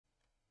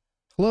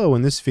Hello,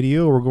 in this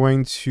video we're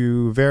going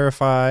to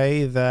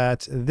verify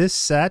that this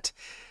set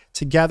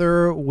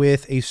together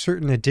with a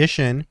certain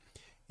addition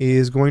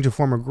is going to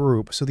form a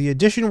group. So the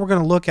addition we're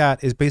going to look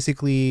at is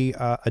basically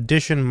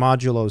addition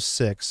modulo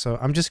 6. So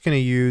I'm just going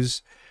to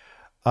use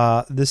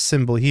this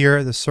symbol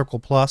here, the circle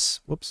plus.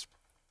 Whoops,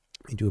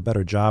 let me do a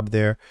better job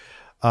there.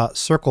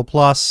 Circle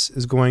plus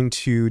is going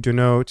to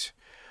denote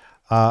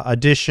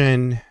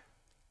addition,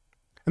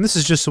 and this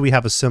is just so we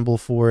have a symbol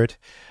for it,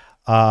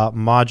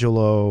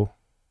 modulo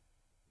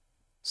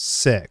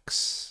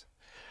 6.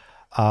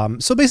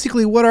 So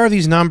basically, what are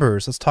these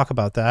numbers? Let's talk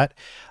about that.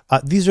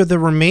 These are the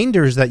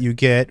remainders that you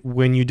get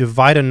when you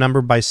divide a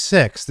number by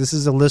 6. This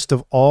is a list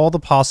of all the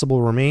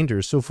possible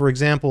remainders. So for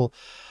example,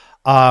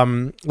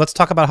 let's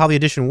talk about how the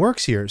addition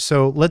works here.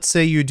 So let's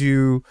say you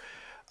do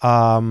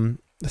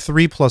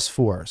 3 plus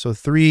 4. So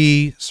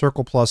 3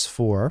 circle plus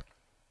 4.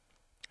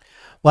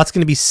 Well, that's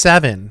going to be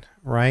 7,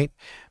 right?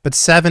 But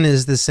 7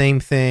 is the same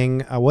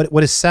thing.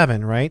 What is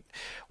 7, right?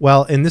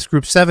 Well, in this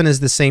group, 7 is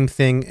the same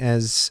thing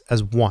as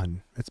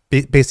 1. It's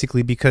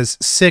basically because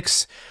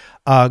 6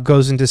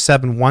 goes into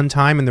 7 one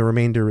time and the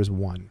remainder is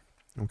 1.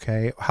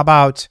 Okay. How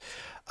about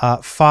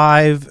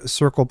 5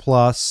 circle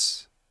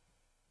plus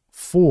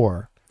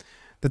 4?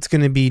 That's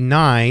going to be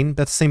 9.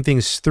 That's the same thing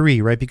as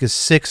 3, right? Because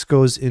 6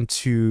 goes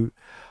into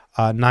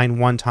 9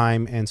 one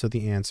time, and so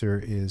the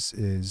answer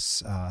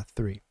is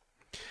 3.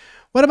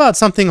 What about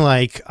something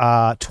like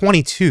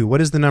 22?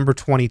 What is the number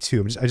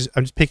 22?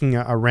 I'm just picking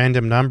a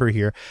random number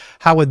here.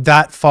 How would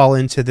that fall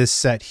into this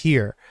set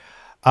here?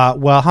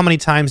 Well, how many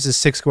times does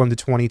 6 go into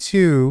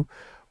 22?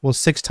 Well,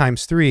 6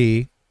 times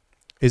 3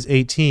 is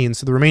 18,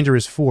 so the remainder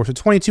is 4. So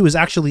 22 is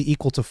actually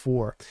equal to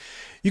 4.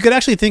 You could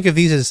actually think of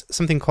these as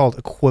something called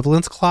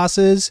equivalence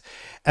classes,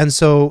 and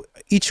so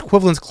each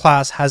equivalence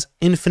class has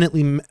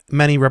infinitely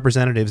many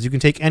representatives. You can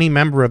take any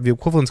member of the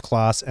equivalence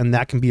class, and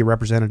that can be a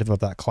representative of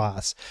that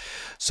class.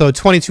 So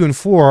 22 and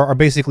 4 are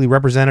basically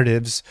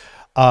representatives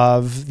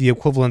of the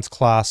equivalence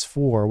class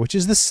 4, which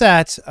is the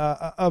set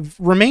of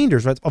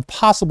remainders, right? Of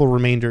possible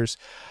remainders.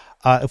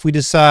 If we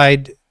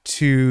decide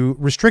to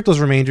restrict those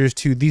remainders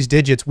to these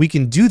digits, we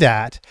can do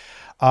that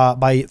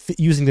by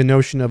using the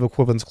notion of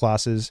equivalence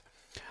classes.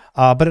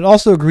 But it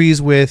also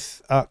agrees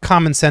with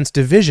common sense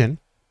division,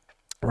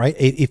 right?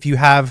 If you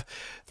have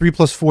 3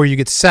 plus 4, you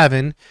get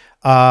 7.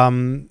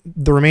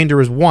 The remainder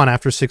is 1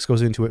 after 6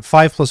 goes into it.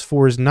 5 plus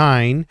 4 is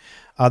 9.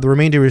 The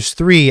remainder is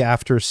 3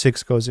 after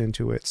 6 goes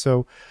into it.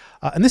 So,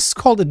 and this is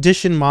called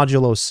addition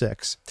modulo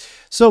 6.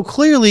 So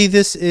clearly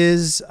this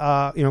is,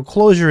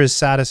 closure is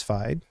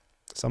satisfied.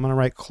 So I'm going to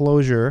write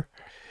closure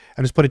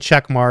and just put a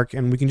check mark,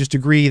 and we can just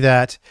agree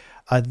that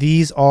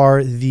these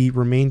are the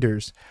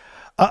remainders.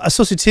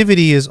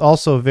 Associativity is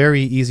also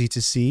very easy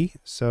to see.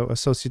 So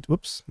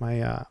whoops,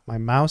 my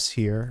mouse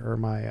here, or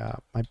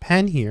my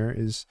pen here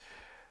is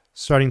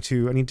starting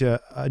to, I need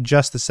to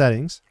adjust the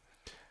settings.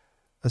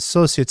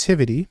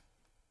 Associativity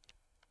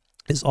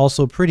is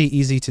also pretty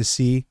easy to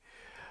see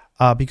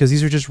because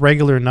these are just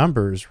regular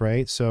numbers,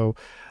 right? So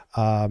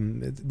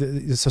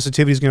the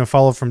associativity is going to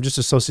follow from just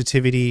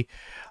associativity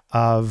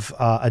of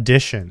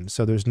addition.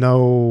 So there's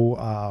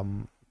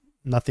no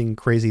nothing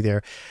crazy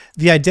there.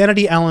 The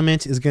identity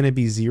element is going to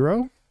be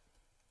 0.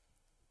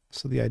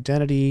 So the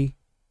identity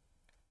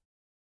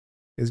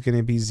is going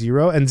to be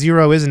 0, and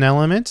 0 is an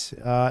element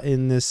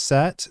in this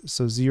set.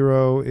 So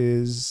 0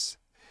 is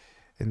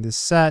in this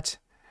set,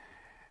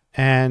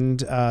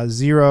 and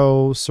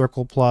 0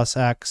 circle plus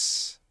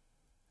x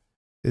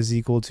is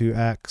equal to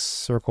x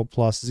circle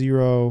plus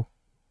 0,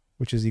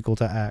 which is equal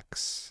to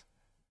x.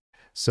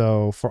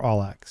 So for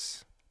all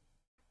x.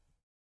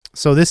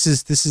 So this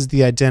is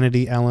the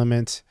identity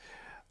element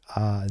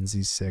in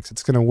Z6.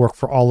 It's going to work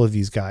for all of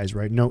these guys,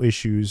 right? No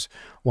issues.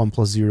 1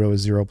 plus 0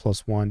 is 0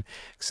 plus 1,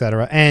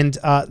 etc. And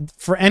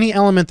for any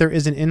element, there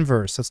is an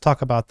inverse. Let's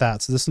talk about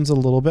that. So this one's a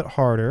little bit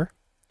harder.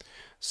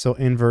 So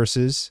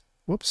inverses.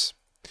 Whoops.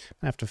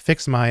 I have to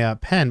fix my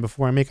pen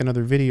before I make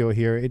another video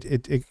here.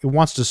 It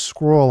wants to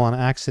scroll on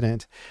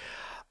accident.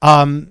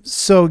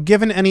 So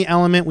given any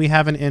element, we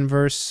have an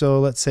inverse. So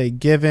let's say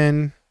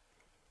given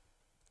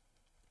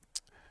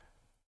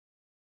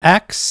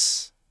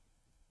x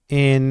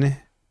in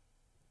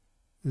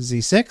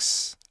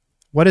Z6,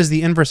 what is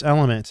the inverse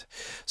element?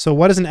 So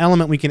what is an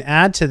element we can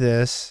add to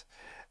this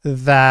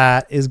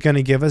that is going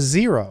to give us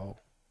 0,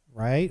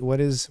 right? What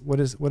is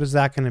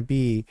that going to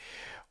be?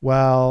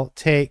 Well,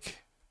 take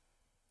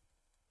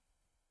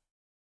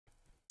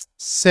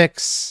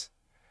 6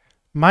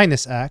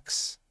 minus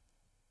x,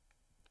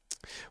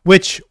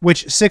 which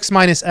 6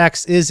 minus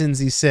x is in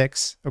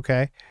Z6,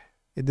 okay?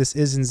 This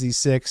is in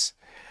Z6.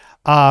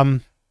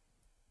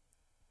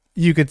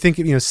 You could think,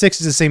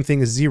 6 is the same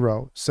thing as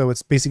 0. So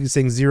it's basically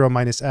saying 0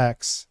 minus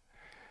x.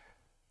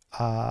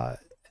 And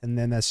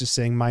then that's just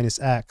saying minus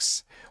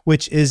x,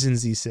 which is in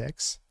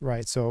Z6,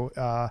 right?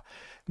 So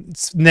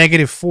it's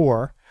negative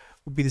 4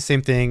 would be the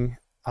same thing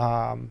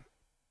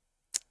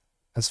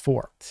as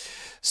 4.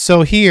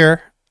 So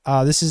here,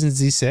 this is in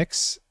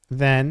Z6.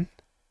 Then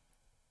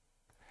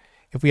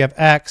if we have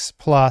x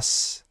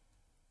plus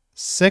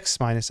 6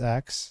 minus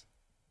x,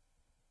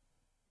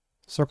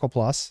 circle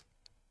plus.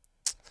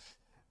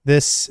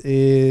 This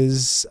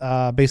is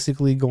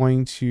basically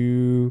going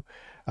to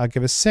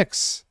give us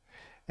 6,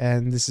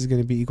 and this is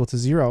going to be equal to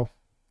 0,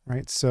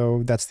 right?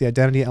 So that's the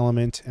identity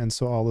element, and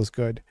so all is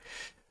good.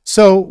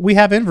 So we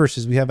have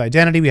inverses, we have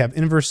identity, we have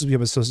inverses, we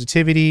have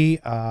associativity,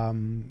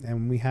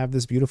 and we have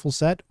this beautiful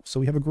set. So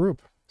we have a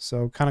group.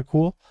 So kind of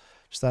cool.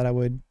 Just thought I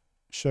would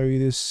show you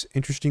this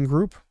interesting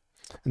group.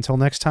 Until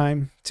next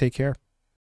time, take care.